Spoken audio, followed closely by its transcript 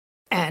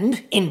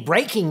And in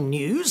breaking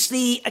news,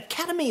 the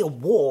Academy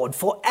Award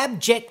for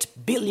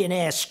Abject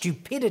Billionaire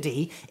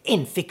Stupidity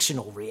in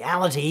Fictional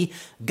Reality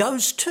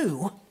goes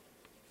to...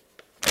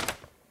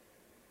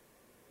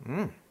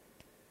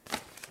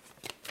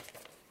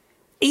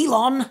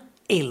 Elon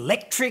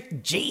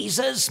Electric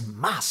Jesus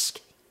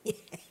Musk.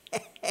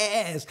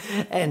 Yes,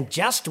 and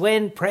just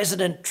when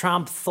President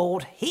Trump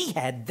thought he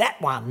had that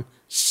one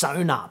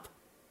sewn up.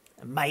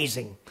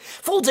 Amazing.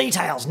 Full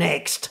details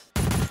next.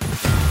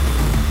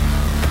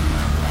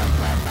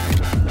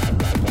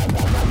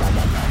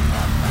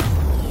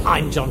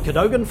 I'm John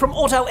Cadogan from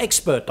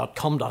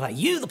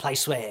AutoExpert.com.au, the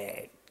place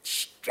where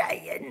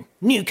Australian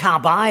new car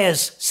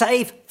buyers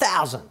save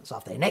thousands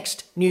off their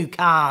next new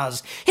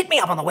cars. Hit me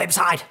up on the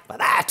website for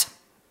that.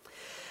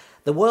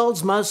 The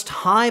world's most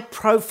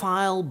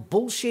high-profile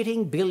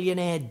bullshitting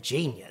billionaire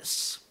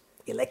genius,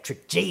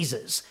 Electric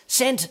Jesus,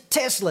 sent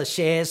Tesla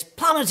shares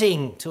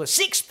plummeting to a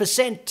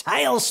 6%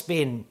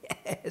 tailspin,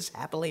 yes,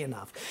 happily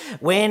enough,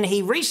 when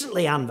he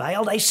recently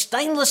unveiled a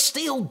stainless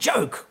steel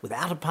joke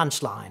without a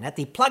punchline at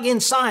the plug-in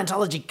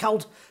Scientology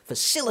cult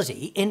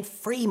facility in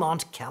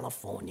Fremont,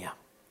 California.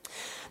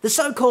 The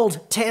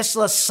so-called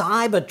Tesla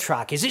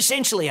Cybertruck is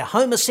essentially a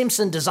Homer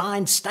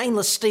Simpson-designed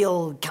stainless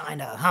steel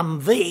kind of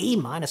Humvee,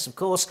 minus, of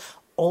course,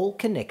 all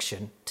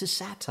connection to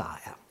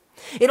satire.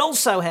 It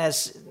also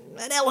has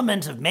an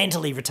element of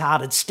mentally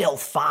retarded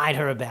stealth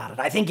fighter about it.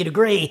 I think you'd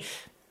agree.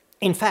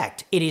 In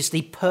fact, it is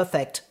the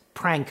perfect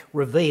prank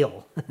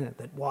reveal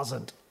that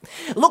wasn't.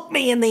 Look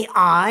me in the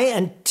eye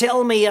and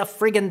tell me a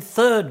friggin'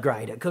 third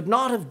grader could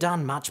not have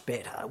done much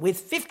better with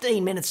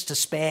 15 minutes to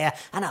spare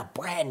and a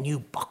brand new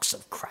box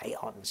of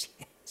crayons.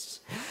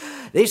 Yes.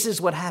 This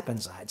is what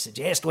happens, I'd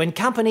suggest, when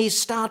companies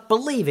start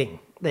believing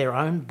their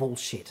own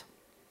bullshit.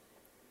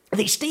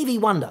 The Stevie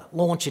Wonder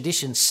Launch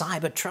Edition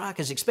Cybertruck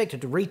is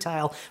expected to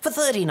retail for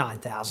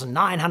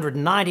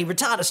 39,990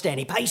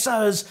 Retardistani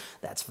pesos.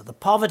 That's for the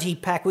poverty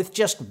pack with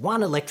just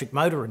one electric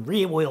motor and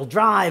rear-wheel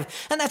drive,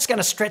 and that's going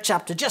to stretch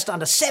up to just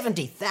under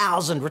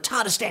 70,000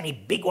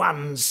 Retardistani big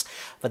ones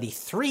for the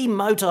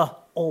three-motor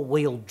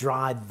all-wheel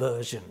drive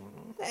version.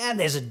 And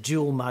there's a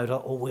dual-motor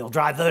all-wheel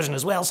drive version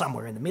as well,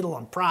 somewhere in the middle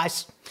on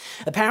price.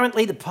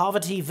 Apparently, the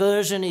poverty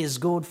version is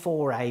good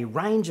for a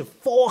range of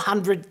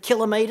 400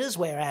 kilometres,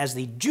 whereas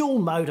the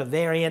dual-motor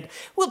variant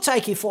will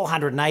take you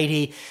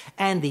 480,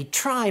 and the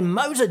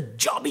tri-motor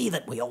jobby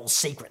that we all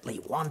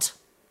secretly want,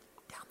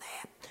 down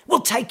there,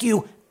 will take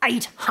you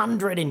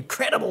 800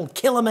 incredible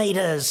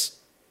kilometres.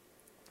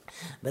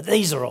 But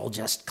these are all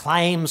just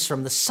claims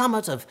from the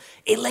summit of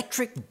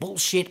electric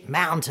bullshit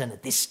mountain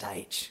at this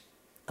stage,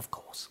 of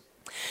course.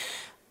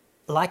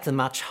 Like the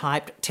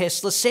much-hyped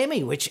Tesla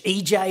Semi, which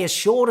EJ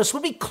assured us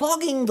would be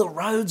clogging the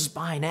roads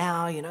by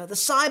now. You know, the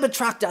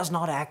Cybertruck does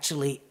not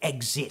actually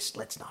exist,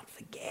 let's not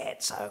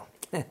forget, so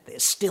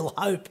there's still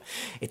hope.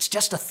 It's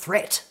just a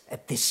threat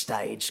at this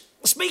stage.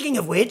 Speaking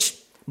of which,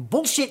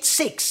 Bullshit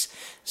 6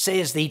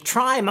 says the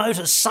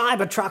tri-motor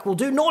Cybertruck will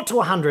do 0 to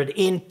 100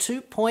 in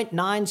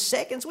 2.9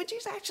 seconds, which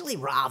is actually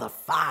rather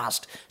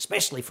fast,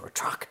 especially for a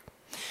truck.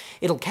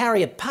 It'll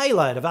carry a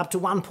payload of up to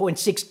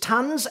 1.6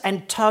 tonnes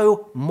and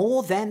tow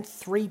more than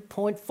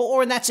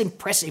 3.4, and that's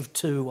impressive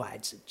too,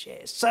 I'd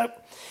suggest. So,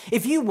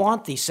 if you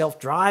want the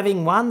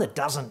self-driving one that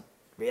doesn't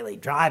really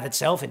drive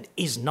itself and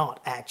is not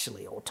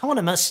actually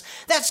autonomous,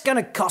 that's going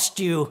to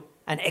cost you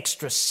an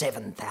extra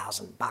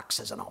 $7,000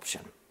 as an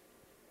option.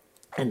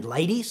 And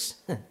ladies,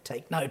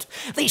 take note,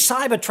 the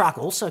Cybertruck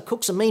also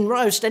cooks a mean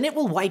roast, and it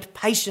will wait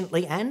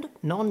patiently and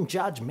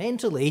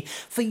non-judgmentally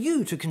for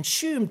you to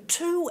consume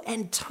 2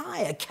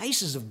 entire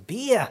cases of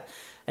beer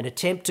and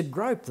attempt to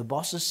grope the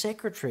boss's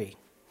secretary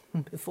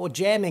before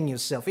jamming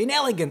yourself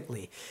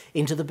inelegantly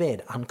into the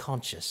bed,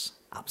 unconscious,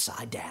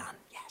 upside down.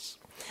 Yes.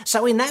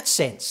 So in that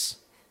sense,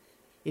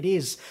 it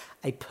is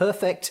a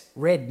perfect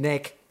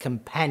redneck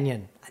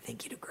companion. I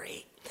think you'd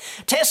agree.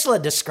 Tesla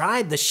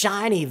described the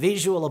shiny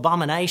visual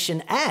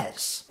abomination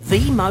as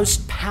the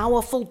most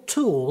powerful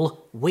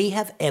tool we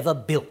have ever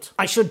built.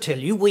 I should tell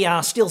you, we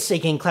are still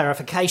seeking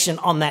clarification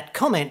on that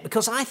comment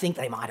because I think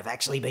they might have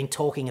actually been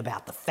talking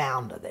about the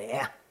founder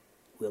there.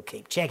 We'll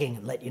keep checking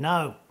and let you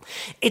know.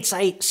 It's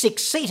a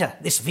 6-seater,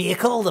 this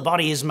vehicle. The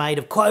body is made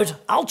of, quote,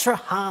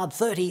 ultra-hard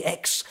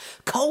 30X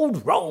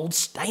cold-rolled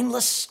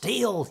stainless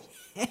steel.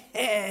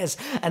 Yes,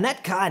 and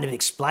that kind of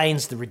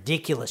explains the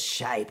ridiculous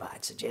shape,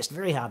 I'd suggest.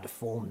 Very hard to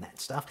form, that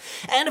stuff.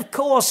 And of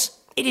course,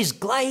 it is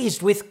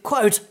glazed with,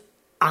 quote,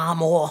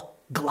 armour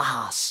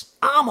glass.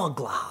 Armour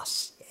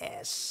glass,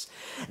 yes.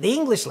 The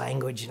English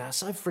language,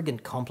 so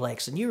friggin'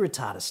 complex, and you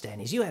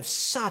Retardistanis, you have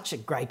such a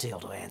great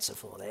deal to answer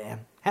for there.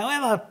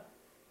 However,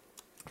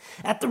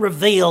 at the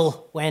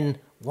reveal, when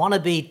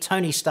wannabe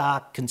Tony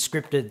Stark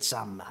conscripted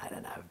some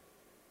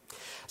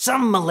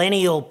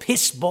millennial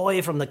piss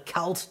boy from the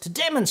cult to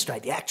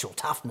demonstrate the actual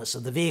toughness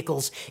of the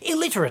vehicle's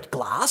illiterate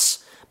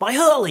glass by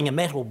hurling a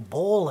metal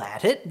ball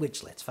at it,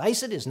 which, let's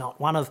face it, is not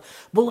one of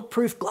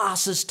bulletproof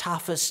glass's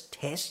toughest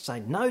tests, I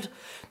note,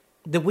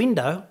 the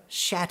window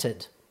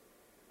shattered.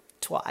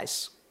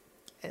 Twice.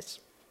 Yes.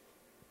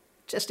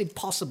 just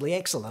impossibly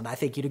excellent, I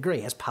think you'd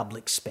agree, as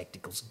public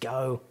spectacles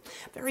go.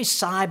 Very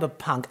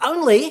cyberpunk.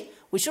 Only,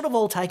 we should have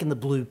all taken the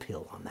blue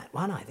pill on that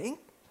one, I think.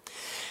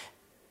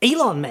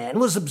 Elon Man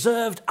was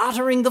observed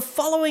uttering the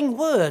following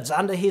words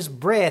under his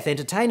breath,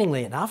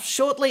 entertainingly enough,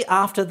 shortly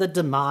after the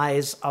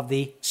demise of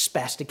the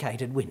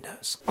spasticated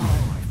Windows. Oh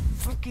my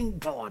fucking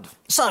God.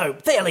 So,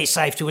 fairly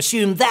safe to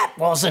assume that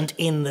wasn't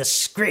in the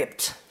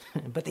script.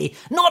 But the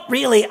not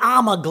really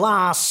armour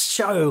glass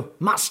show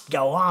must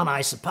go on,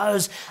 I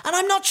suppose, and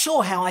I'm not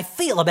sure how I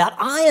feel about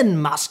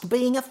Iron Musk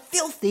being a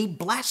filthy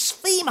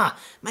blasphemer,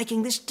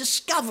 making this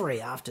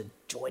discovery after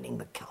joining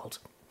the cult.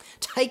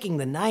 Taking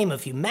the name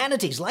of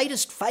humanity's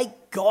latest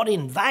fake god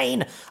in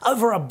vain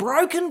over a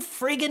broken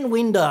friggin'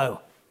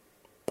 window.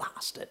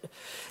 Bastard.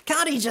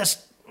 Can't he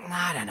just,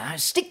 I don't know,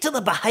 stick to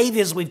the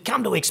behaviours we've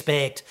come to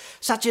expect,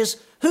 such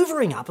as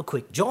hoovering up a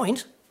quick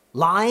joint,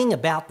 lying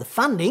about the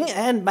funding,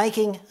 and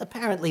making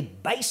apparently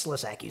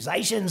baseless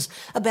accusations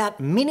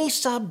about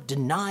Minisub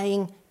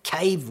denying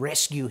cave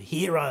rescue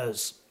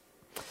heroes?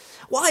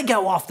 Why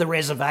go off the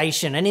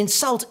reservation and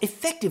insult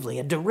effectively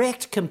a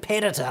direct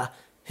competitor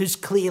who's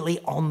clearly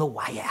on the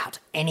way out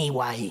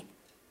anyway?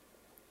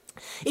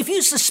 If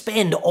you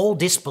suspend all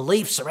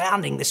disbelief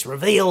surrounding this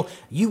reveal,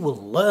 you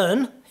will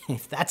learn,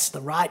 if that's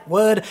the right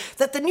word,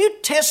 that the new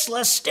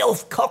Tesla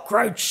stealth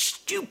cockroach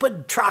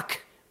stupid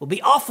truck will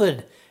be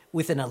offered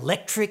with an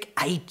electric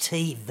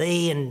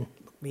ATV, and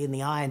look me in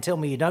the eye and tell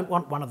me you don't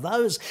want one of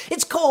those.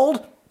 It's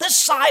called the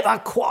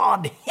Cyber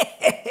Quad.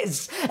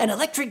 Yes! And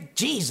Electric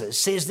Jesus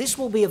says this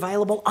will be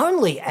available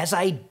only as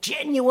a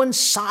genuine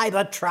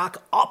Cybertruck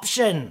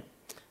option.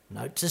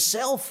 Note to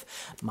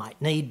self, might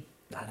need,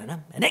 I don't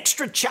know, an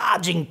extra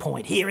charging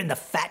point here in the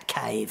fat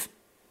cave.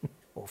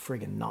 Or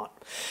friggin'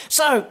 not.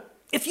 So,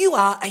 if you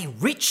are a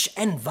rich,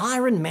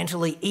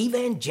 environmentally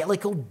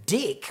evangelical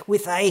dick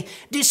with a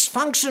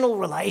dysfunctional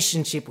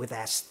relationship with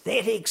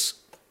aesthetics,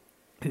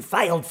 who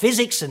failed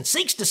physics and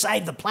seeks to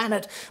save the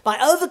planet by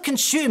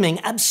over-consuming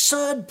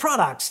absurd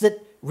products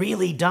that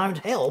really don't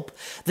help,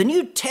 the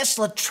new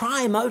Tesla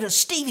Tri-Motor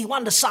Stevie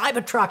Wonder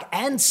Cybertruck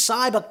and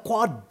Cyber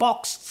Quad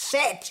box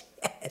set,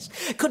 yes,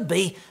 could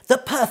be the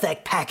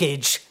perfect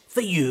package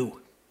for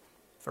you.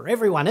 For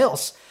everyone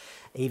else,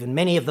 even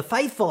many of the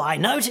faithful, I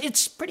note,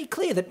 it's pretty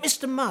clear that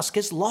Mr. Musk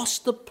has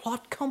lost the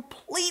plot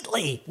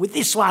completely with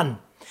this one.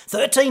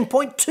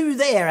 13.2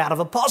 there out of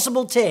a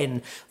possible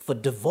 10 for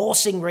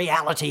divorcing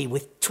reality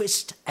with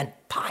twist and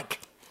pike.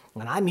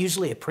 And I'm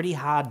usually a pretty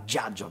hard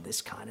judge on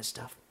this kind of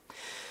stuff.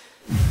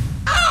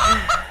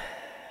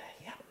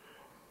 Yeah.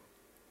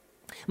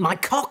 My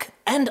cock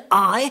and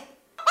I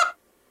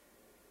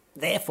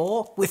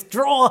therefore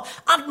withdraw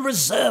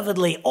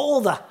unreservedly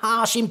all the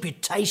harsh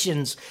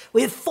imputations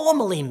we have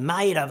formerly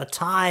made over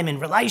time in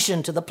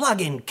relation to the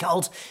plug-in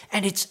cult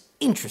and its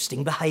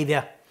interesting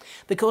behaviour.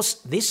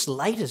 Because this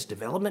latest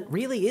development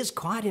really is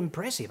quite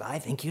impressive, I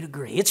think you'd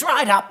agree. It's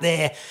right up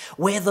there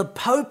where the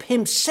Pope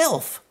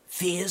himself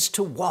fears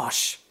to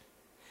wash,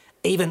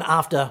 even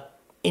after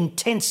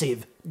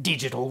intensive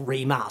digital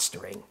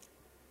remastering.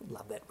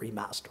 Love that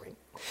remastering.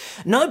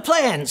 No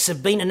plans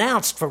have been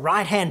announced for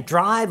right-hand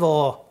drive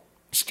or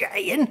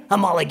Australian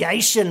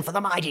homologation for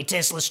the mighty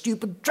Tesla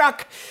stupid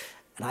truck,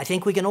 and I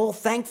think we can all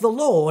thank the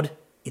Lord,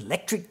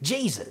 Electric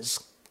Jesus,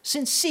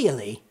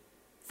 sincerely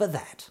for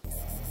that.